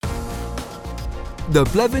The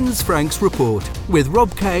Blevins Franks Report with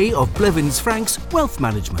Rob Kay of Blevins Franks Wealth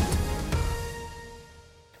Management.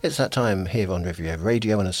 It's that time here on Riviera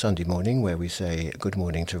Radio on a Sunday morning where we say good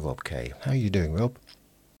morning to Rob Kay. How are you doing, Rob?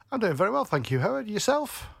 I'm doing very well, thank you. How are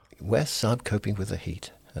yourself? Wes, I'm coping with the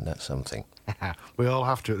heat, and that's something. We all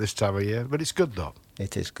have to at this time of year, but it's good though.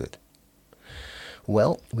 It is good.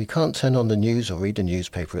 Well, we can't turn on the news or read a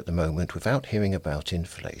newspaper at the moment without hearing about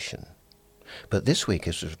inflation. But this week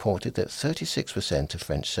it's reported that 36% of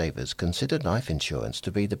French savers consider life insurance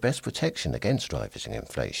to be the best protection against rising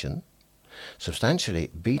inflation,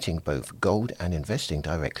 substantially beating both gold and investing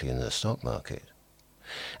directly in the stock market.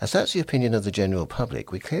 As that's the opinion of the general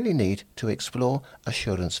public, we clearly need to explore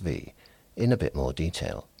Assurance Vie in a bit more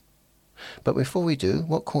detail. But before we do,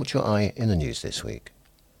 what caught your eye in the news this week?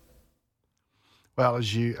 Well,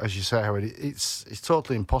 as you say, Howard, it's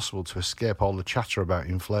totally impossible to escape all the chatter about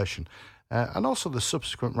inflation and also the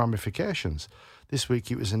subsequent ramifications. This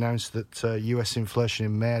week it was announced that US inflation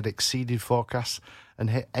in May had exceeded forecasts and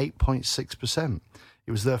hit 8.6%.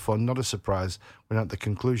 It was therefore not a surprise when at the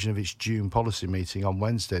conclusion of its June policy meeting on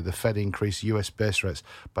Wednesday, the Fed increased US base rates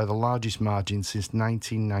by the largest margin since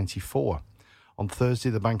 1994. On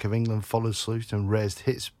Thursday, the Bank of England followed suit and raised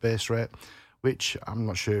its base rate, which I'm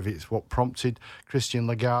not sure if it's what prompted Christine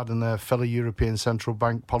Lagarde and their fellow European Central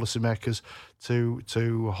Bank policymakers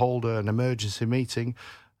to hold an emergency meeting.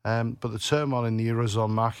 But the turmoil in the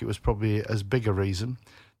Eurozone market was probably as big a reason.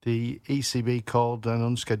 The ECB called an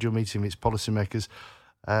unscheduled meeting of its policymakers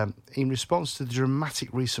in response to the dramatic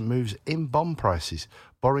recent moves in bond prices.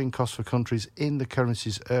 Borrowing costs for countries in the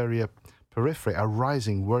currency's area periphery are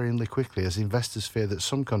rising worryingly quickly as investors fear that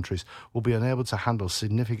some countries will be unable to handle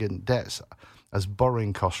significant debts as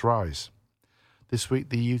borrowing costs rise. This week,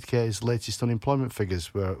 the UK's latest unemployment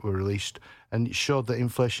figures were released, and it showed that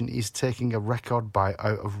inflation is taking a record bite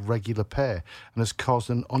out of regular pay and has caused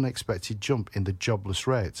an unexpected jump in the jobless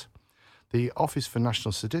rate. The Office for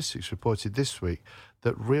National Statistics reported this week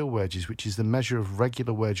that real wages, which is the measure of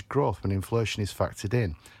regular wage growth when inflation is factored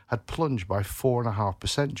in, had plunged by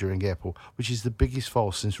 4.5% during April, which is the biggest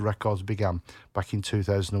fall since records began back in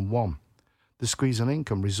 2001. The squeeze on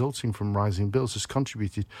income resulting from rising bills has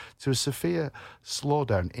contributed to a severe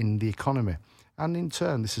slowdown in the economy, and in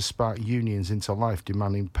turn this has sparked unions into life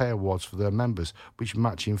demanding pay awards for their members which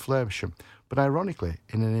match inflation. But ironically,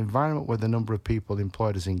 in an environment where the number of people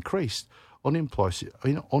employed has increased,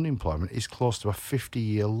 unemployment is close to a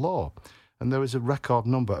 50-year low, and there was a record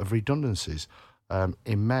number of redundancies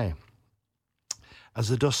in May. As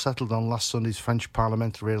the dust settled on last Sunday's French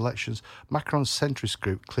parliamentary elections, Macron's centrist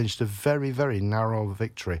group clinched a very, very narrow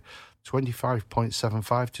victory,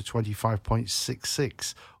 25.75 to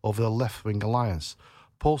 25.66 over the left-wing alliance.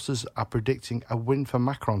 Pollsters are predicting a win for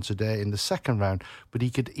Macron today in the second round, but he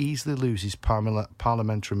could easily lose his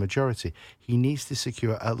parliamentary majority. He needs to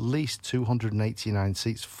secure at least 289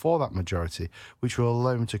 seats for that majority, which will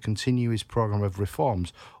allow him to continue his programme of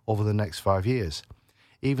reforms over the next 5 years.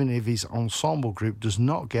 Even if his ensemble group does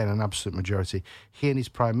not gain an absolute majority, he and his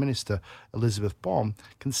Prime Minister, Elisabeth Borne,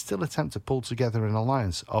 can still attempt to pull together an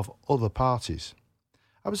alliance of other parties.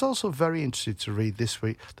 I was also very interested to read this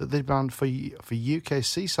week that the demand for UK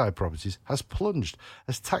seaside properties has plunged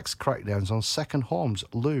as tax crackdowns on second homes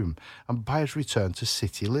loom and buyers return to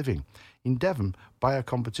city living. In Devon, buyer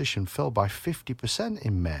competition fell by 50%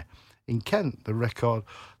 in May. In Kent,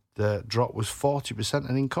 the drop was 40%,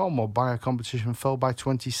 and in Cornwall, buyer competition fell by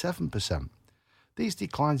 27%. These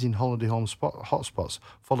declines in holiday home hotspots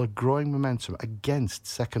follow growing momentum against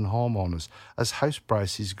second homeowners as house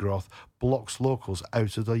prices growth blocks locals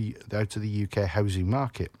out of the UK housing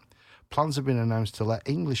market. Plans have been announced to let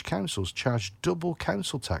English councils charge double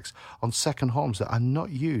council tax on second homes that are not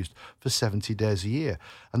used for 70 days a year.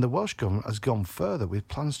 And the Welsh Government has gone further with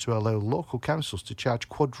plans to allow local councils to charge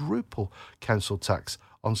quadruple council tax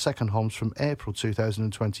on second homes from April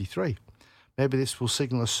 2023. Maybe this will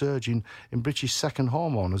signal a surge in British second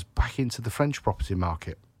homeowners back into the French property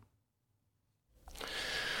market.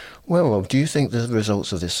 Well, Rob, do you think the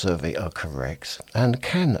results of this survey are correct? And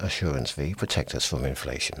can Assurance Vie protect us from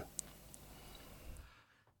inflation?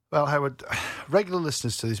 Well, Howard, regular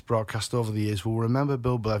listeners to this broadcast over the years will remember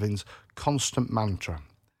Bill Blevins' constant mantra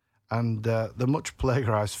and the much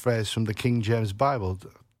plagiarised phrase from the King James Bible,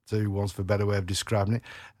 to once for a better way of describing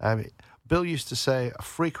it. Bill used to say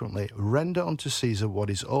frequently, "Render unto Caesar what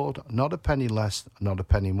is owed, not a penny less, not a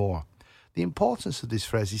penny more." The importance of this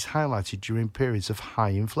phrase is highlighted during periods of high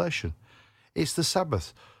inflation. It's the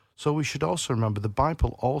Sabbath, So we should also remember the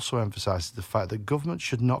Bible also emphasises the fact that government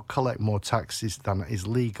should not collect more taxes than is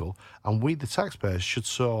legal, and we, the taxpayers, should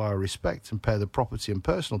show our respect and pay the property and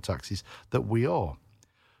personal taxes that we owe.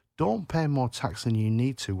 Don't pay more tax than you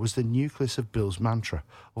need to was the nucleus of Bill's mantra.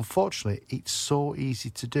 Unfortunately, it's so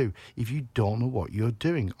easy to do if you don't know what you're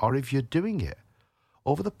doing or if you're doing it.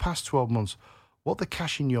 Over the past 12 months, what the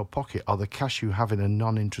cash in your pocket or the cash you have in a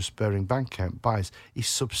non-interest bearing bank account buys is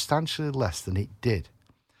substantially less than it did.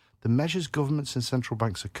 The measures governments and central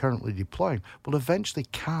banks are currently deploying will eventually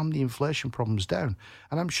calm the inflation problems down,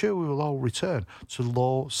 and I'm sure we will all return to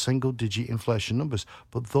low single-digit inflation numbers,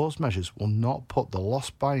 but those measures will not put the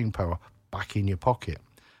lost buying power back in your pocket.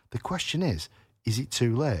 The question is it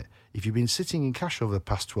too late? If you've been sitting in cash over the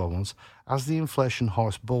past 12 months, as the inflation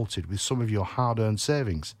horse bolted with some of your hard-earned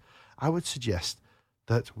savings, I would suggest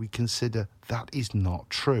that we consider that is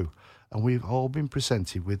not true, and we've all been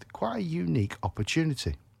presented with quite a unique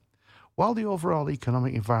opportunity. While the overall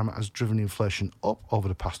economic environment has driven inflation up over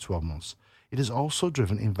the past 12 months, it has also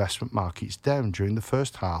driven investment markets down during the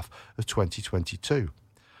first half of 2022.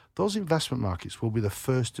 Those investment markets will be the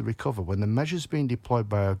first to recover when the measures being deployed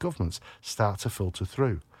by our governments start to filter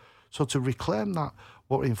through. So to reclaim that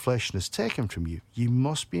what inflation has taken from you, you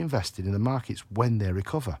must be invested in the markets when they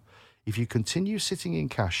recover. If you continue sitting in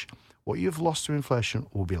cash, what you have lost to inflation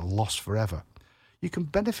will be lost forever. You can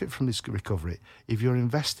benefit from this recovery if you're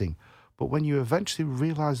investing, but when you eventually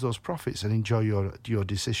realise those profits and enjoy your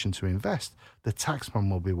decision to invest, the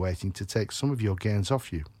taxman will be waiting to take some of your gains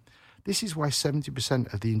off you. This is why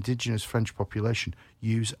 70% of the indigenous French population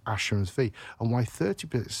use assurance vie, and why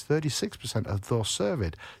 36% of those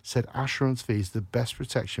surveyed said assurance vie is the best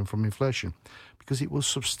protection from inflation, because it will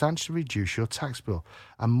substantially reduce your tax bill,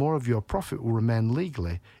 and more of your profit will remain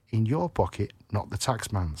legally in your pocket, not the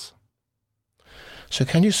taxman's. So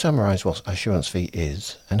can you summarise what assurance vie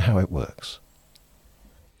is and how it works?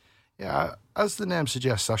 Yeah, as the name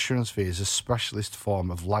suggests, assurance vie is a specialist form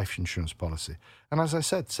of life insurance policy. And as I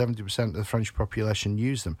said, 70% of the French population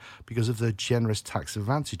use them because of their generous tax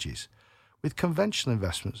advantages. With conventional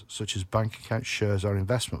investments, such as bank accounts, shares or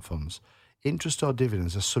investment funds, interest or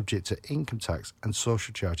dividends are subject to income tax and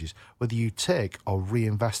social charges, whether you take or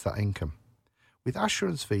reinvest that income. With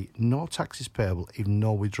assurance vie, no tax is payable if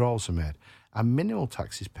no withdrawals are made, and minimal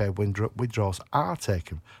tax is paid when withdrawals are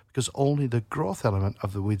taken, because only the growth element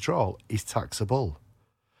of the withdrawal is taxable.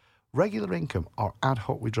 Regular income or ad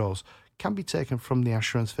hoc withdrawals can be taken from the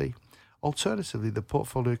assurance vie. Alternatively, the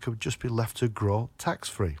portfolio could just be left to grow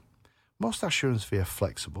tax-free. Most assurance vie are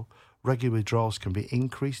flexible. Regular withdrawals can be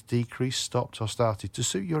increased, decreased, stopped or started to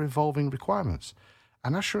suit your evolving requirements.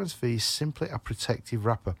 An assurance vie is simply a protective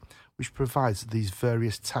wrapper which provides these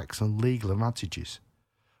various tax and legal advantages.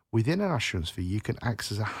 Within an assurance vie, you can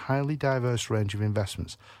access a highly diverse range of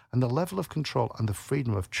investments, and the level of control and the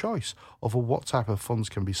freedom of choice over what type of funds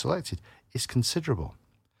can be selected is considerable.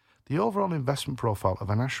 The overall investment profile of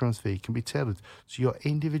an assurance vie can be tailored to your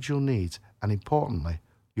individual needs and, importantly,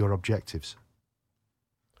 your objectives.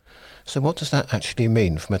 So what does that actually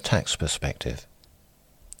mean from a tax perspective?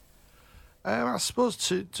 I suppose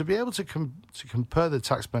to be able to compare the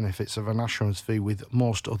tax benefits of an assurance vie with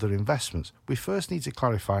most other investments, we first need to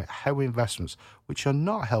clarify how investments which are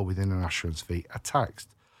not held within an assurance vie are taxed.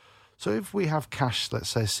 So if we have cash, let's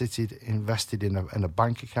say, invested in a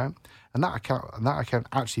bank account, and that account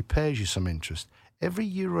actually pays you some interest, every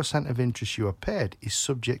euro cent of interest you are paid is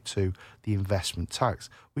subject to the investment tax,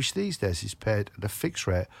 which these days is paid at a fixed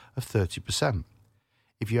rate of 30%.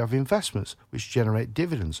 If you have investments which generate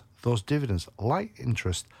dividends, those dividends, like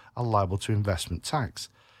interest, are liable to investment tax.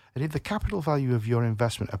 And if the capital value of your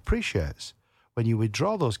investment appreciates, when you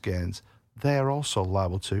withdraw those gains, they are also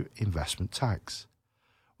liable to investment tax.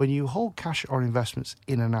 When you hold cash or investments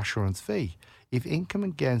in an assurance vie, if income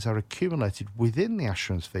and gains are accumulated within the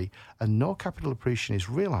assurance vie and no capital appreciation is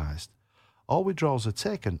realised, or withdrawals are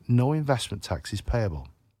taken, no investment tax is payable.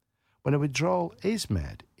 When a withdrawal is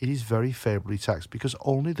made, it is very favourably taxed because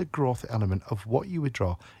only the growth element of what you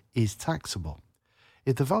withdraw is taxable.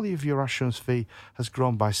 If the value of your assurance vie has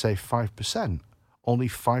grown by, say, 5%, only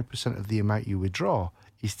 5% of the amount you withdraw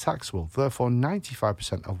is taxable. Therefore,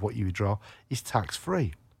 95% of what you withdraw is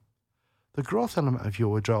tax-free. The growth element of your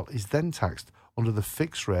withdrawal is then taxed under the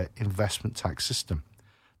fixed rate investment tax system.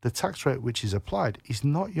 The tax rate which is applied is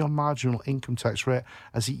not your marginal income tax rate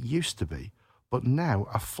as it used to be, but now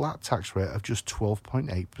a flat tax rate of just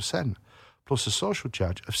 12.8%, plus a social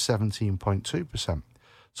charge of 17.2%.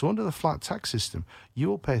 So under the flat tax system, you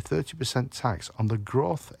will pay 30% tax on the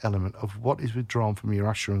growth element of what is withdrawn from your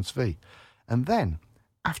assurance vie. And then,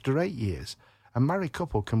 after 8 years, A married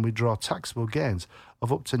couple can withdraw taxable gains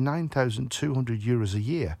of up to €9,200 a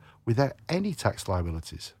year without any tax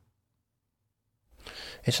liabilities.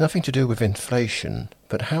 It's nothing to do with inflation,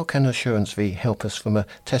 but how can Assurance V help us from a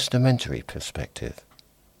testamentary perspective?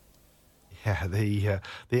 Yeah,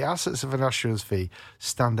 the assets of an assurance fee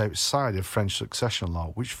stand outside of French succession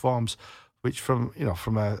law, which from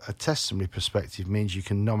a testimony perspective means you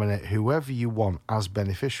can nominate whoever you want as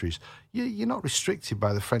beneficiaries. You're not restricted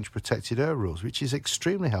by the French protected heir rules, which is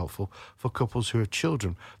extremely helpful for couples who have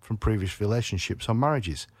children from previous relationships or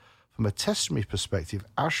marriages. From a testimony perspective,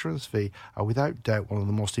 assurance fee are without doubt one of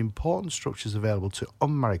the most important structures available to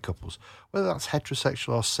unmarried couples, whether that's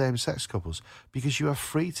heterosexual or same-sex couples, because you are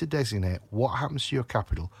free to designate what happens to your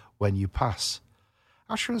capital when you pass.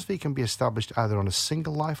 Assurance fee can be established either on a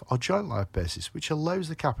single life or joint life basis, which allows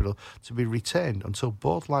the capital to be retained until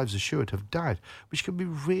both lives assured have died, which can be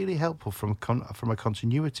really helpful from a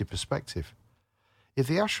continuity perspective. If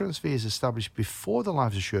the assurance fee is established before the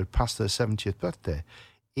lives assured pass their 70th birthday,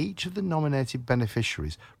 each of the nominated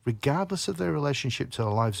beneficiaries, regardless of their relationship to the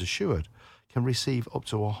lives assured, can receive up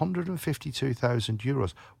to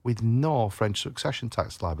 €152,000 with no French succession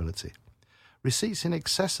tax liability. Receipts in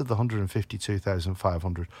excess of the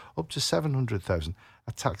 €152,500 up to €700,000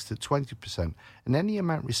 are taxed at 20%, and any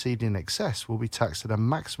amount received in excess will be taxed at a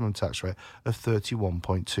maximum tax rate of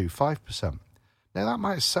 31.25%. Now that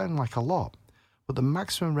might sound like a lot, but the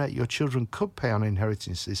maximum rate your children could pay on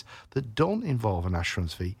inheritances that don't involve an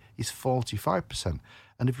assurance fee is 45%.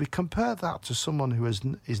 And if we compare that to someone who is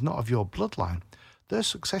not of your bloodline, their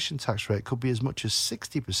succession tax rate could be as much as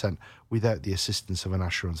 60% without the assistance of an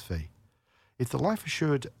assurance fee. If the life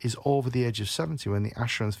assured is over the age of 70 when the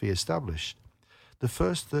assurance fee is established, the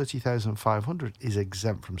first $30,500 is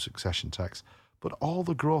exempt from succession tax, but all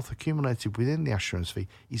the growth accumulated within the assurance fee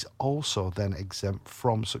is also then exempt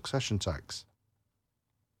from succession tax.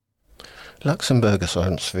 Luxembourg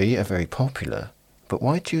assurance fee are very popular, but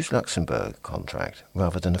why choose Luxembourg contract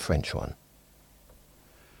rather than a French one?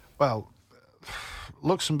 Well,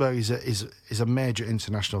 Luxembourg is a major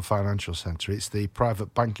international financial centre. It's the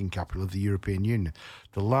private banking capital of the European Union,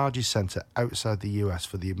 the largest centre outside the US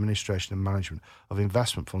for the administration and management of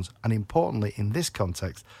investment funds, and importantly, in this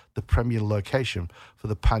context, the premier location for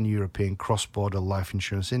the pan-European cross-border life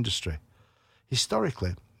insurance industry.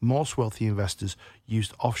 Historically, most wealthy investors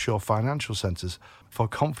used offshore financial centres for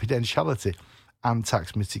confidentiality and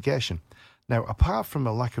tax mitigation. Now, apart from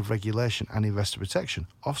a lack of regulation and investor protection,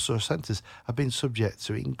 offshore centres have been subject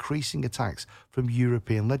to increasing attacks from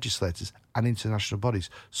European legislators and international bodies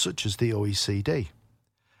such as the OECD.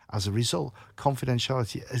 As a result,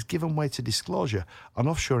 confidentiality has given way to disclosure, and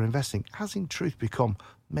offshore investing has in truth become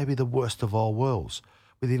maybe the worst of all worlds,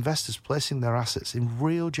 with investors placing their assets in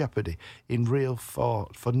real jeopardy for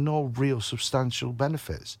no real substantial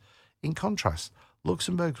benefits. In contrast,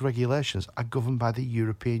 Luxembourg's regulations are governed by the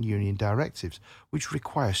European Union directives, which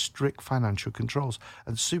require strict financial controls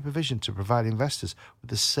and supervision to provide investors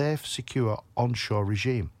with a safe, secure onshore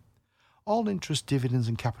regime. All interest, dividends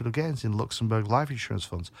and capital gains in Luxembourg life insurance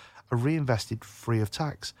funds are reinvested free of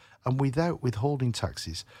tax and without withholding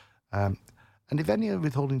taxes. And if any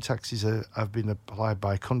withholding taxes have been applied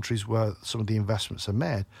by countries where some of the investments are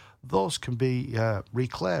made, those can be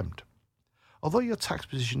reclaimed. Although your tax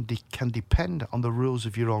position can depend on the rules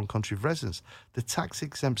of your own country of residence, the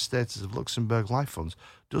tax-exempt status of Luxembourg life funds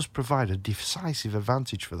does provide a decisive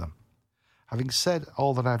advantage for them. Having said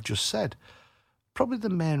all that I've just said, probably the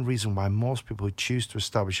main reason why most people choose to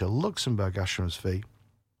establish a Luxembourg assurance fee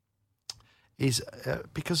is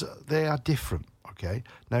because they are different, okay?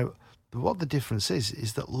 Now, what the difference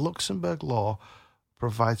is that Luxembourg law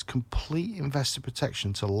provides complete investor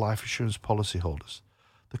protection to life insurance policyholders.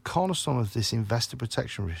 The cornerstone of this investor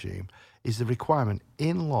protection regime is the requirement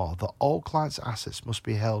in law that all clients' assets must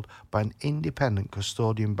be held by an independent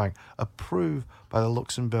custodian bank approved by the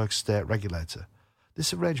Luxembourg state regulator.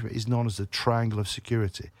 This arrangement is known as the Triangle of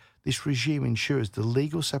Security. This regime ensures the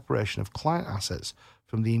legal separation of client assets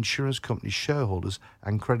from the insurance company's shareholders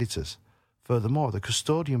and creditors. Furthermore, the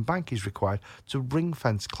custodian bank is required to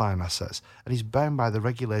ring-fence client assets and is bound by the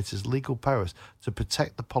regulator's legal powers to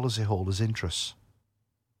protect the policyholders' interests.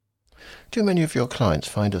 Do many of your clients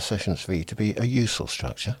find assurance fee to be a useful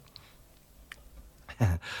structure?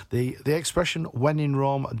 The expression, when in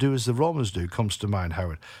Rome, do as the Romans do, comes to mind,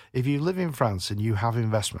 Howard. If you live in France and you have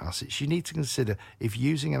investment assets, you need to consider if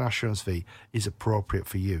using an assurance fee is appropriate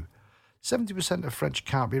for you. 70% of French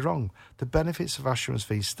can't be wrong. The benefits of assurance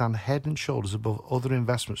fees stand head and shoulders above other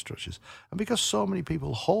investment structures. And because so many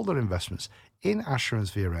people hold their investments in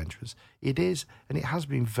assurance fee arrangements, it is and it has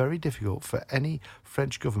been very difficult for any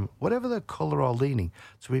French government, whatever their colour or leaning,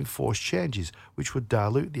 to enforce changes which would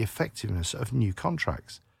dilute the effectiveness of new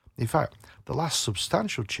contracts. In fact, the last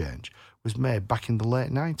substantial change was made back in the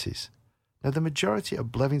late 90s. Now, the majority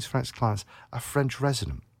of Blevins Franks clients are French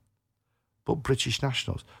resident, but British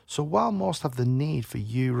nationals. So while most have the need for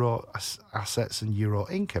euro assets and euro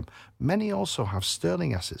income, many also have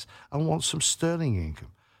sterling assets and want some sterling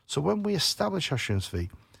income. So when we establish assurance fee,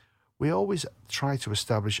 we always try to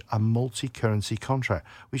establish a multi-currency contract,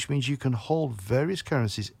 which means you can hold various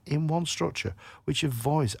currencies in one structure, which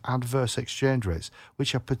avoids adverse exchange rates,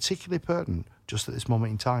 which are particularly pertinent just at this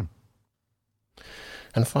moment in time.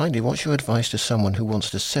 And finally, what's your advice to someone who wants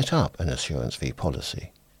to set up an assurance fee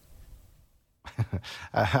policy?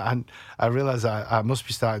 And I realise I must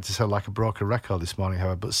be starting to sound like a broken record this morning,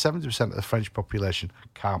 however, but 70% of the French population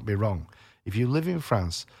can't be wrong. If you live in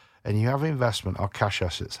France and you have investment or cash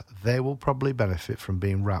assets, they will probably benefit from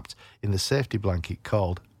being wrapped in the safety blanket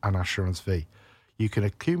called an assurance fee. You can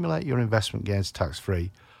accumulate your investment gains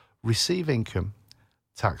tax-free, receive income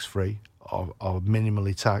tax-free or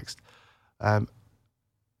minimally taxed,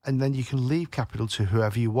 and then you can leave capital to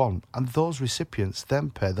whoever you want, and those recipients then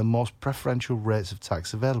pay the most preferential rates of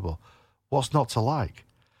tax available. What's not to like?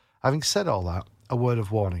 Having said all that, a word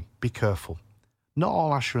of warning: be careful. Not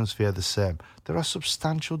all assurance fees are the same. There are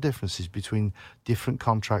substantial differences between different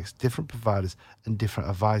contracts, different providers, and different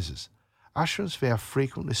advisors. Assurance fees are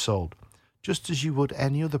frequently sold just as you would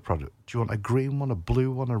any other product. Do you want a green one, a blue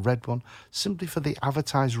one, a red one? Simply for the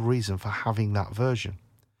advertised reason for having that version.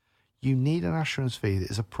 You need an assurance fee that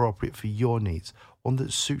is appropriate for your needs, one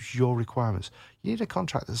that suits your requirements. You need a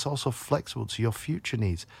contract that's also flexible to your future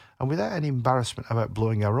needs, and without any embarrassment about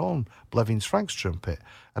blowing our own Blevins Franks trumpet,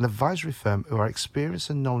 an advisory firm who are experienced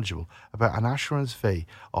and knowledgeable about an assurance fee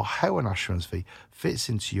or how an assurance fee fits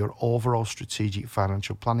into your overall strategic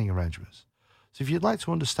financial planning arrangements. So if you'd like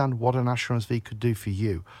to understand what an assurance fee could do for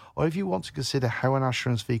you, or if you want to consider how an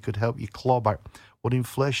assurance fee could help you claw back what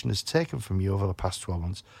inflation has taken from you over the past 12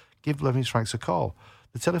 months, give Blevins Franks a call.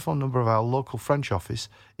 The telephone number of our local French office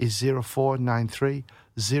is 0493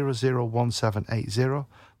 001780.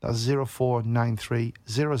 That's 0493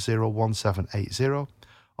 001780.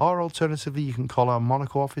 Or alternatively, you can call our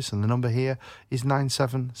Monaco office, and the number here is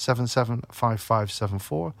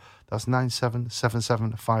 97775574. That's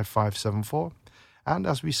 97775574. And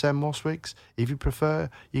as we say most weeks, if you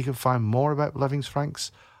prefer, you can find more about Blevins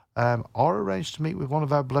Franks or arrange to meet with one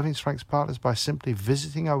of our Blevins Franks partners by simply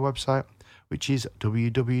visiting our website, which is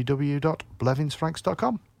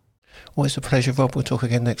www.blevinsfranks.com. Always a pleasure, Rob. We'll talk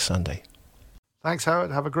again next Sunday. Thanks,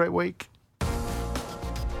 Howard. Have a great week.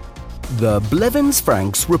 The Blevins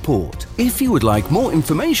Franks Report. If you would like more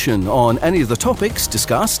information on any of the topics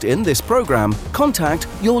discussed in this programme, contact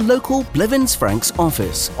your local Blevins Franks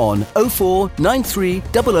office on 0493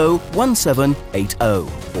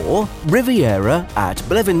 001780 or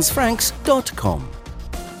riviera@blevinsfranks.com.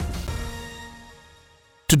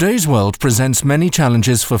 Today's world presents many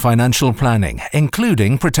challenges for financial planning,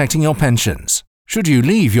 including protecting your pensions. Should you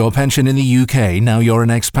leave your pension in the UK now you're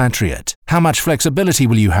an expatriate? How much flexibility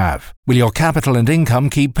will you have? Will your capital and income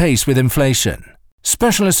keep pace with inflation?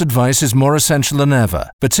 Specialist advice is more essential than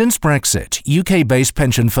ever, but since Brexit, UK-based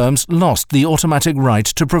pension firms lost the automatic right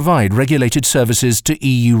to provide regulated services to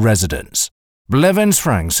EU residents. Blevins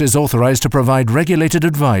Franks is authorised to provide regulated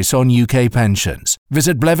advice on UK pensions.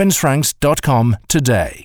 Visit blevinsfranks.com today.